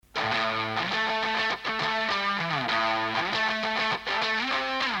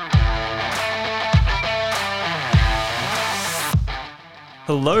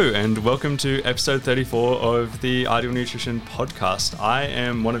Hello and welcome to episode 34 of the Ideal Nutrition Podcast. I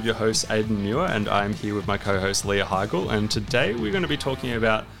am one of your hosts, Aidan Muir, and I'm here with my co-host, Leah Heigl, and today we're going to be talking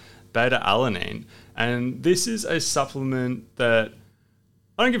about Beta-Alanine. And this is a supplement that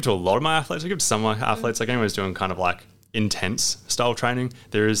I don't give to a lot of my athletes. I give to some of my athletes, like anyone who's doing kind of like intense style training.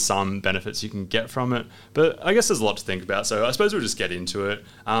 There is some benefits you can get from it, but I guess there's a lot to think about. So I suppose we'll just get into it.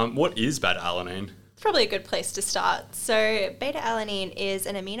 What is Beta-Alanine? Probably a good place to start. So beta-alanine is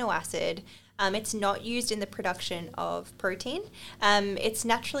an amino acid. It's not used in the production of protein. It's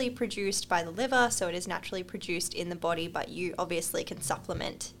naturally produced by the liver, so it is naturally produced in the body, but you obviously can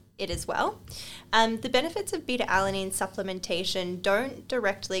supplement it as well. The benefits of beta-alanine supplementation don't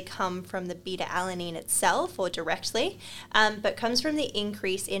directly come from the beta-alanine itself or directly, but comes from the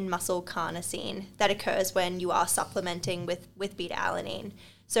increase in muscle carnosine that occurs when you are supplementing with beta-alanine.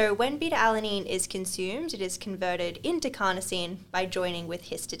 So when beta-alanine is consumed, it is converted into carnosine by joining with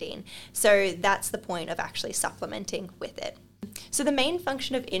histidine. So that's the point of actually supplementing with it. So the main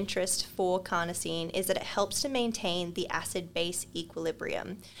function of interest for carnosine is that it helps to maintain the acid-base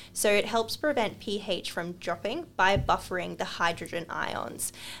equilibrium. So it helps prevent pH from dropping by buffering the hydrogen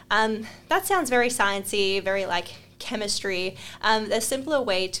ions. That sounds very sciencey, very like chemistry. A simpler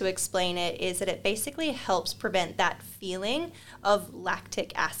way to explain it is that it basically helps prevent that feeling of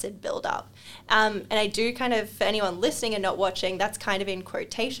lactic acid buildup. And I do kind of, for anyone listening and not watching, that's kind of in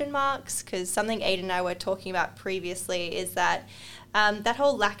quotation marks, because something Aidan and I were talking about previously is that that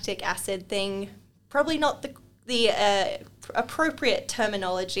whole lactic acid thing, probably not the appropriate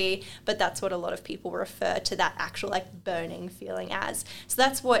terminology, but that's what a lot of people refer to that actual like burning feeling as. So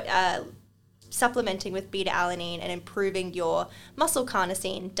that's what supplementing with beta-alanine and improving your muscle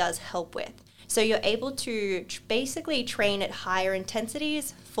carnosine does help with. So you're able to basically train at higher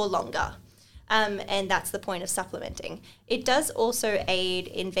intensities for longer. And that's the point of supplementing. It does also aid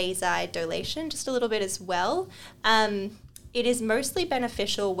in vasodilation just a little bit as well. It is mostly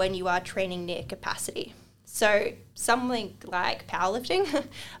beneficial when you are training near capacity. So something like powerlifting,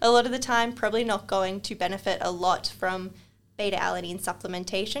 a lot of the time probably not going to benefit a lot from beta-alanine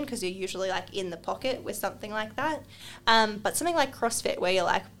supplementation because you're usually like in the pocket with something like that. But something like CrossFit where you're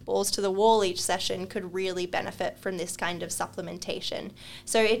like balls to the wall each session could really benefit from this kind of supplementation.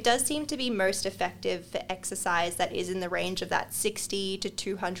 So it does seem to be most effective for exercise that is in the range of that 60 to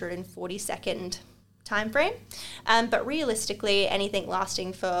 240 second time frame. But realistically, anything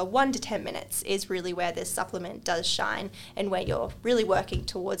lasting for 1 to 10 minutes is really where this supplement does shine and where you're really working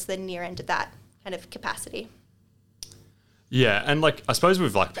towards the near end of that kind of capacity. Yeah, and like I suppose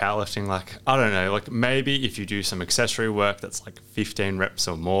with like powerlifting, like I don't know, like maybe if you do some accessory work that's like 15 reps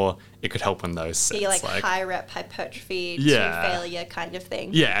or more, it could help in those sets. Yeah, like high rep hypertrophy to failure kind of thing.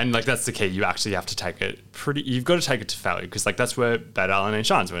 Yeah, and like that's the key. You actually have to take it you've got to take it to failure because like that's where beta-alanine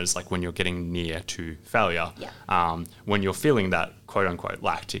shines, when it's like when you're getting near to failure. Yeah. When you're feeling that quote unquote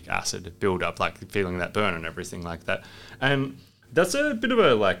lactic acid build up, like feeling that burn and everything like that. And that's a bit of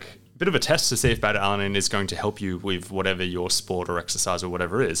a test to see if beta-alanine is going to help you with whatever your sport or exercise or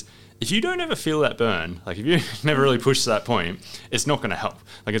whatever is. If you don't ever feel that burn, like if you never really push to that point, it's not going to help.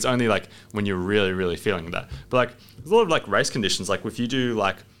 Like it's only like when you're really, really feeling that. But like there's a lot of like race conditions, like if you do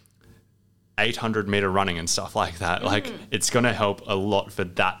like 800 meter running and stuff like that, like it's going to help a lot for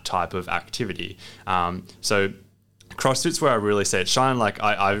that type of activity. So CrossFit's where I really see it shine. Like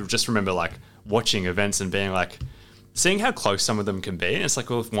I just remember like watching events and being like, seeing how close some of them can be, and it's like,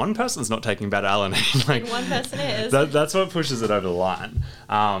 well, if one person's not taking beta-alanine, like one person is. That's what pushes it over the line.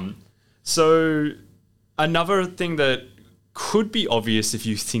 So another thing that could be obvious if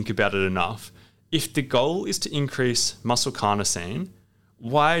you think about it enough, if the goal is to increase muscle carnosine,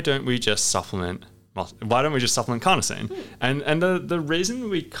 why don't we just supplement carnosine? And the reason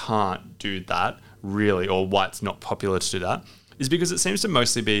we can't do that really, or why it's not popular to do that, is because it seems to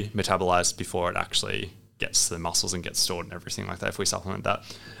mostly be metabolized before it actually gets to the muscles and gets stored and everything like that if we supplement that.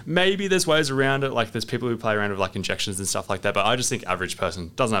 Maybe there's ways around it, like there's people who play around with like injections and stuff like that, but I just think average person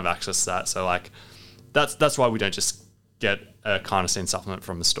doesn't have access to that. So like that's why we don't just get a carnosine supplement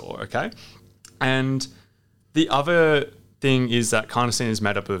from the store, okay? And the other thing is that carnosine is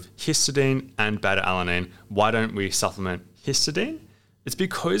made up of histidine and beta-alanine. Why don't we supplement histidine? It's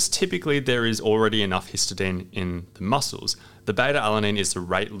because typically there is already enough histidine in the muscles. The beta-alanine is the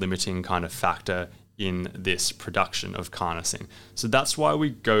rate limiting kind of factor in this production of carnosine. So that's why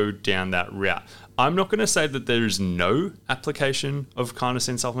we go down that route. I'm not going to say that there is no application of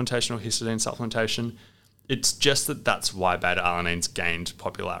carnosine supplementation or histidine supplementation. It's just that that's why beta-alanine's gained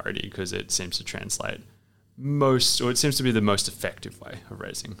popularity, because it seems to translate it seems to be the most effective way of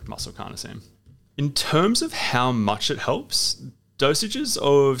raising muscle carnosine. In terms of how much it helps, Dosages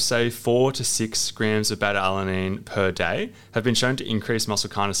of, say, 4 to 6 grams of beta-alanine per day have been shown to increase muscle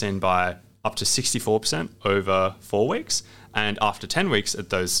carnosine by up to 64% over 4 weeks. And after 10 weeks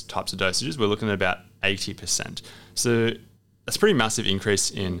at those types of dosages, we're looking at about 80%. So that's a pretty massive increase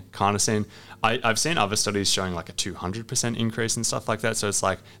in carnosine. I've seen other studies showing like a 200% increase and stuff like that. So it's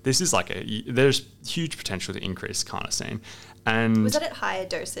like, there's huge potential to increase carnosine. And was that at higher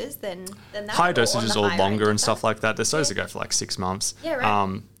doses than that? Higher dosages or longer and stuff like that. There's studies that go for like 6 months. Yeah,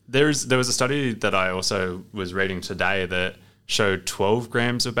 right. There was a study that I also was reading today that showed 12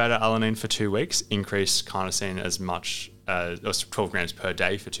 grams of beta-alanine for 2 weeks increased carnosine as much, or 12 grams per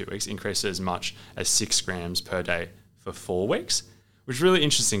day for 2 weeks, increased as much as 6 grams per day for 4 weeks, which is really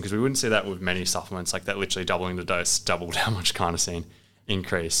interesting because we wouldn't see that with many supplements, like that literally doubling the dose doubled how much carnosine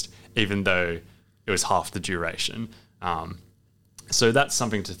increased, even though it was half the duration. So that's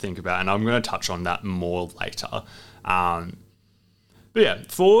something to think about, and I'm going to touch on that more later. But yeah,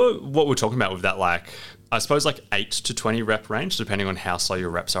 for what we're talking about with that, like, I suppose like 8 to 20 rep range, depending on how slow your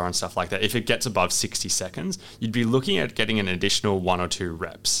reps are and stuff like that. If it gets above 60 seconds, you'd be looking at getting an additional 1 or 2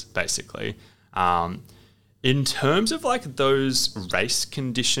 reps, basically. In terms of like those race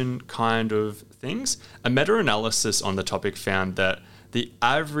condition kind of things, a meta-analysis on the topic found that the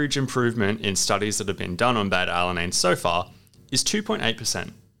average improvement in studies that have been done on beta-alanine so far is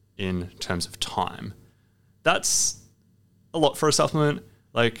 2.8% in terms of time. That's a lot for a supplement.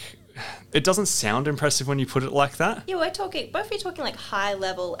 Like, it doesn't sound impressive when you put it like that. Yeah, we're talking like high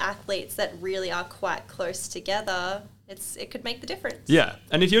level athletes that really are quite close together. It could make the difference. Yeah,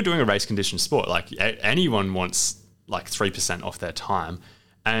 and if you're doing a race conditioned sport, like anyone wants like 3% off their time,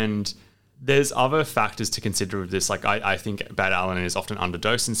 and there's other factors to consider with this. Like I think beta-alanine is often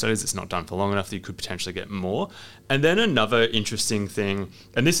underdosed in studies. It's not done for long enough that you could potentially get more. And then another interesting thing,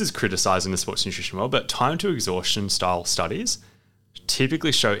 and this is criticized in the sports nutrition world, but time to exhaustion style studies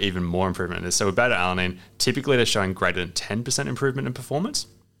typically show even more improvement in this. So with beta-alanine, typically they're showing greater than 10% improvement in performance.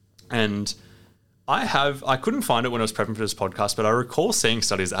 And I couldn't find it when I was prepping for this podcast, but I recall seeing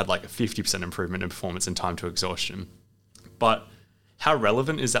studies that had like a 50% improvement in performance in time to exhaustion. But how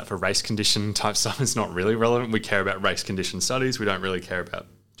relevant is that for race condition type stuff? It's not really relevant. We care about race condition studies. We don't really care about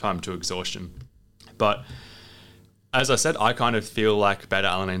time to exhaustion. But as I said, I kind of feel like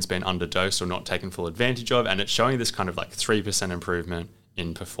beta-alanine's been underdosed or not taken full advantage of, and it's showing this kind of like 3% improvement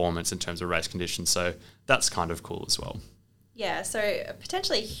in performance in terms of race conditions. So that's kind of cool as well. Yeah, so a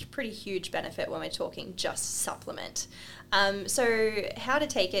potentially pretty huge benefit when we're talking just supplement. So how to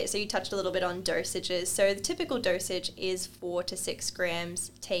take it, so you touched a little bit on dosages. So the typical dosage is 4 to 6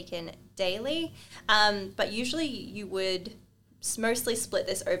 grams taken daily, but usually you would mostly split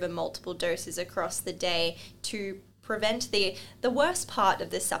this over multiple doses across the day to prevent the worst part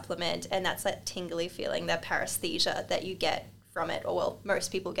of this supplement, and that's that tingly feeling, that paresthesia that you get from it, or well, most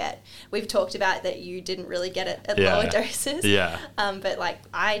people get. We've talked about that you didn't really get it at lower doses. Yeah. But like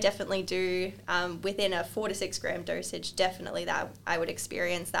I definitely do, within a 4 to 6 gram dosage, definitely that I would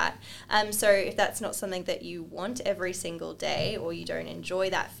experience that. So if that's not something that you want every single day, or you don't enjoy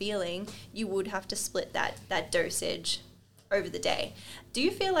that feeling, you would have to split that dosage over the day. Do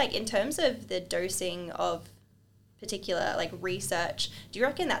you feel like in terms of the dosing of particular like research, do you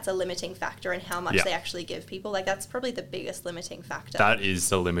reckon that's a limiting factor in how much they actually give people? Like that's probably the biggest limiting factor. That is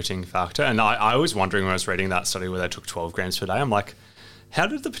the limiting factor. And I was wondering when I was reading that study where they took 12 grams per day, I'm like, how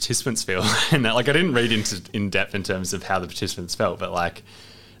did the participants feel? And like I didn't read in depth in terms of how the participants felt, but like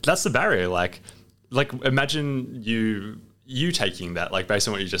that's the barrier. Like imagine you taking that, like based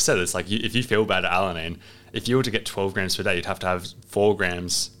on what you just said, it's like if you feel beta-alanine, if you were to get 12 grams per day, you'd have to have 4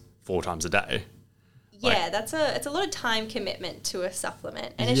 grams 4 times a day. Yeah, it's a lot of time commitment to a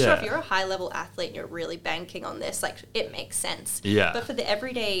supplement. And it's sure, if you're a high-level athlete and you're really banking on this, like, it makes sense. Yeah. But for the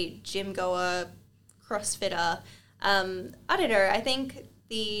everyday gym goer, CrossFitter, I don't know, I think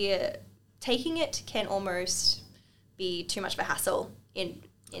the taking it can almost be too much of a hassle in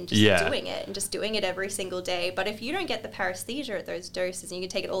just doing it and just doing it every single day. But if you don't get the paresthesia at those doses and you can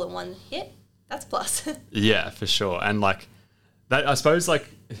take it all in one hit, that's a plus. Yeah, for sure. And like that, I suppose, like,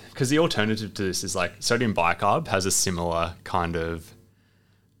 because the alternative to this is like sodium bicarb has a similar kind of,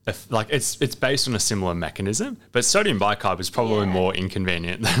 like it's based on a similar mechanism, but sodium bicarb is probably more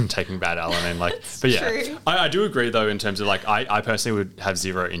inconvenient than taking beta-alanine. Like, but yeah, I do agree though in terms of like I personally would have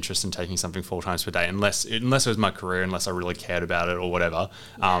zero interest in taking something 4 times per day unless it was my career, unless I really cared about it or whatever.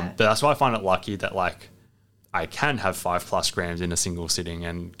 But that's why I find it lucky that like I can have 5+ grams in a single sitting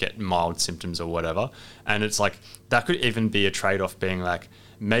and get mild symptoms or whatever. And it's like that could even be a trade-off, being like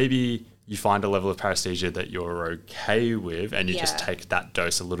maybe you find a level of paresthesia that you're okay with, and you just take that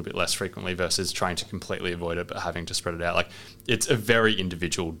dose a little bit less frequently versus trying to completely avoid it but having to spread it out. Like, it's a very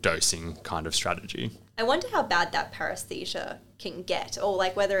individual dosing kind of strategy. I wonder how bad that paresthesia can get, or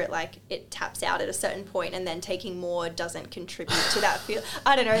like whether it taps out at a certain point and then taking more doesn't contribute to that feel.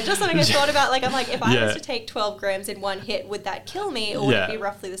 I don't know. It's just something I thought about. Like, I'm like, if I was to take 12 grams in one hit, would that kill me, or would it be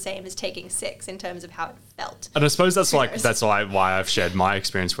roughly the same as taking 6 in terms of how it felt? And I suppose that's why I've shared my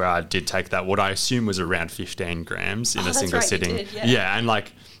experience where I did take that. What I assume was around 15 grams in a single sitting. You did, and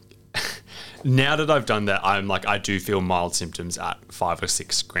like. Now that I've done that, I'm like, I do feel mild symptoms at 5 or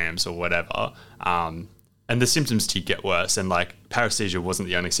 6 grams or whatever. And the symptoms do get worse. And like, paresthesia wasn't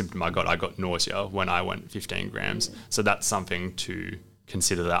the only symptom I got. I got nausea when I went 15 grams. So that's something to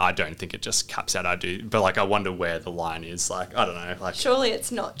consider, that I don't think it just caps out. I do. But like, I wonder where the line is. Like, I don't know. Like, surely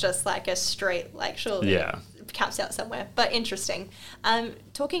it's not just like a straight, like, surely it caps out somewhere. But interesting.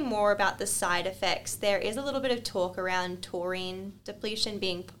 Talking more about the side effects, there is a little bit of talk around taurine depletion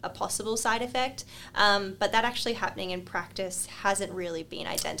being a possible side effect, but that actually happening in practice hasn't really been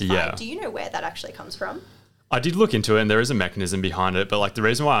identified. Yeah. Do you know where that actually comes from? I did look into it, and there is a mechanism behind it, but like, the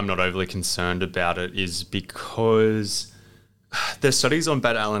reason why I'm not overly concerned about it is because there's studies on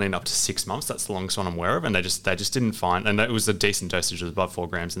beta-alanine up to 6 months. That's the longest one I'm aware of, and they just didn't find, and it was a decent dosage, it was above 4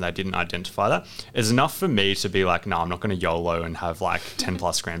 grams, and they didn't identify that. It's enough for me to be like, no, I'm not going to YOLO and have like 10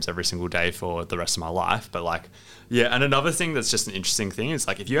 plus grams every single day for the rest of my life. But like, yeah, and another thing that's just an interesting thing is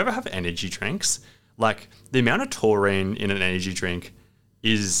like, if you ever have energy drinks, like the amount of taurine in an energy drink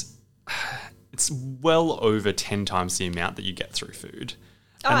is, it's well over 10 times the amount that you get through food.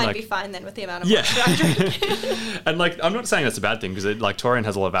 Oh, and I'd like, be fine then with the amount of water I drink. And like, I'm not saying that's a bad thing, because like, taurine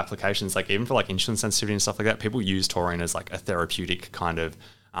has a lot of applications. Like, even for like insulin sensitivity and stuff like that, people use taurine as like a therapeutic kind of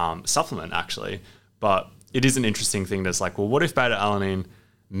supplement, actually. But it is an interesting thing that's like, well, what if beta-alanine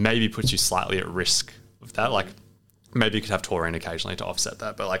maybe puts you slightly at risk of that? Like, maybe you could have taurine occasionally to offset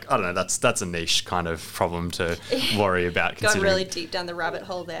that. But like, I don't know, that's a niche kind of problem to worry about. Gone really deep down the rabbit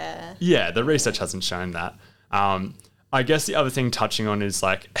hole there. Yeah, the research hasn't shown that. I guess the other thing touching on is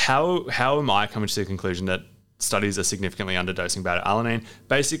like, how am I coming to the conclusion that studies are significantly underdosing beta-alanine?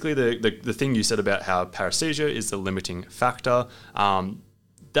 Basically, the thing you said about how paresthesia is the limiting factor,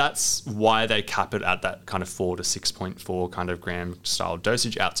 that's why they cap it at that kind of 4 to 6.4 kind of gram style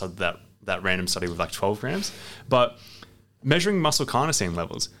dosage outside that random study with like 12 grams. But measuring muscle carnosine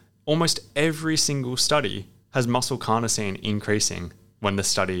levels, almost every single study has muscle carnosine increasing when the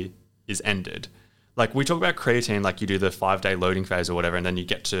study is ended. Like, we talk about creatine, like you do the 5-day loading phase or whatever, and then you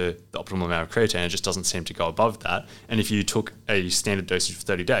get to the optimal amount of creatine. It just doesn't seem to go above that. And if you took a standard dosage for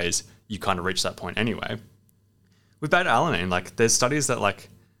 30 days, you kind of reach that point anyway. With beta-alanine, like, there's studies that like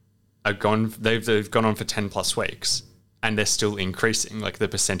they've gone on for 10 plus weeks, and they're still increasing. Like, the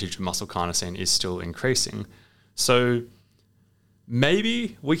percentage of muscle carnosine is still increasing. So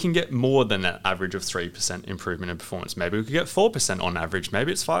maybe we can get more than that average of 3% improvement in performance. Maybe we could get 4% on average.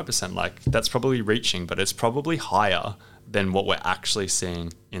 Maybe it's 5%. Like, that's probably reaching, but it's probably higher than what we're actually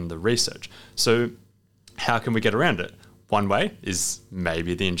seeing in the research. So how can we get around it? One way is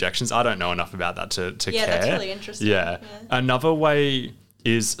maybe the injections. I don't know enough about that to care. Yeah, that's really interesting. Yeah. Another way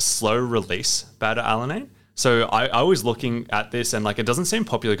is slow release beta-alanine. So I was looking at this, and like, it doesn't seem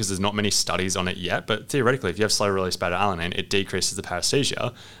popular because there's not many studies on it yet, but theoretically, if you have slow release beta-alanine, it decreases the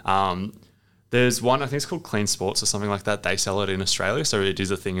paresthesia. There's one, I think it's called Clean Sports or something like that. They sell it in Australia, so it is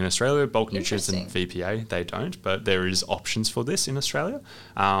a thing in Australia. Bulk Nutrients and VPA, they don't, but there is options for this in Australia.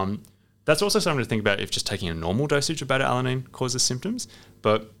 That's also something to think about if just taking a normal dosage of beta-alanine causes symptoms,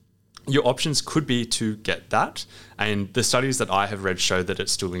 but your options could be to get that. And the studies that I have read show that it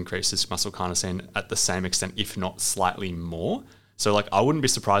still increases muscle carnosine at the same extent, if not slightly more. So like, I wouldn't be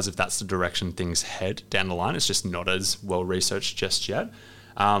surprised if that's the direction things head down the line. It's just not as well researched just yet.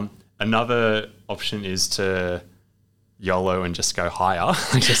 Another option is to YOLO and just go higher,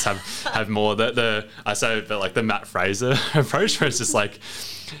 just have more. I say, but like the Matt Fraser approach, where it's just like,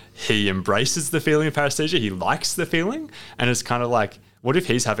 he embraces the feeling of paresthesia, he likes the feeling, and it's kind of like, what if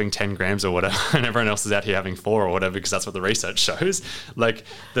he's having 10 grams or whatever and everyone else is out here having 4 or whatever, because that's what the research shows. Like,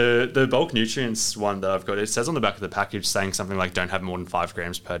 the bulk nutrients one that I've got, it says on the back of the package saying something like, don't have more than 5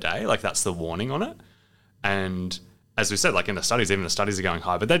 grams per day. Like, that's the warning on it. And as we said, like in the studies, even the studies are going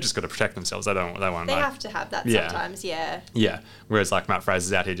high, but they've just got to protect themselves. They have to have that sometimes, yeah. Yeah. Whereas like Matt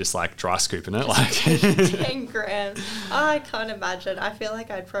Fraser's out here just like dry scooping it. Like 10 grams. Oh, I can't imagine. I feel like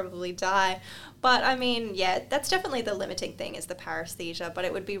I'd probably die. But I mean, yeah, that's definitely the limiting thing is the paresthesia, but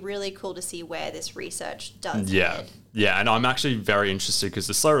it would be really cool to see where this research does head. Yeah, and I'm actually very interested because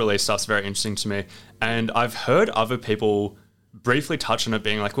the slow release stuff's very interesting to me. And I've heard other people briefly touch on it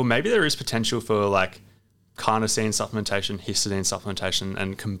being like, well, maybe there is potential for like carnosine supplementation, histidine supplementation,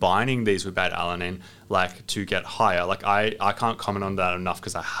 and combining these with beta-alanine, like to get higher. Like I can't comment on that enough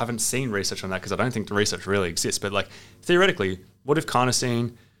because I haven't seen research on that because I don't think the research really exists. But like theoretically, what if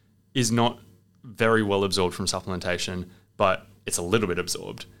carnosine is not very well absorbed from supplementation, but it's a little bit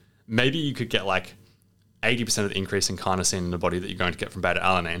absorbed? Maybe you could get like 80% of the increase in carnosine in the body that you're going to get from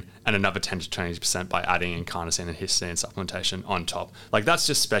beta-alanine and another 10 to 20% by adding in carnosine and histidine supplementation on top. Like that's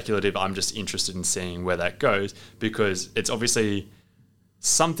just speculative. I'm just interested in seeing where that goes because it's obviously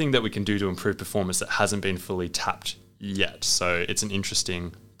something that we can do to improve performance that hasn't been fully tapped yet. So it's an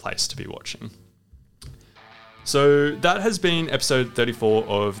interesting place to be watching. So that has been episode 34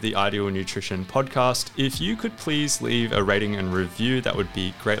 of the Ideal Nutrition podcast. If you could please leave a rating and review, that would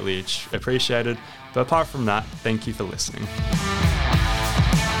be greatly appreciated. But apart from that, thank you for listening.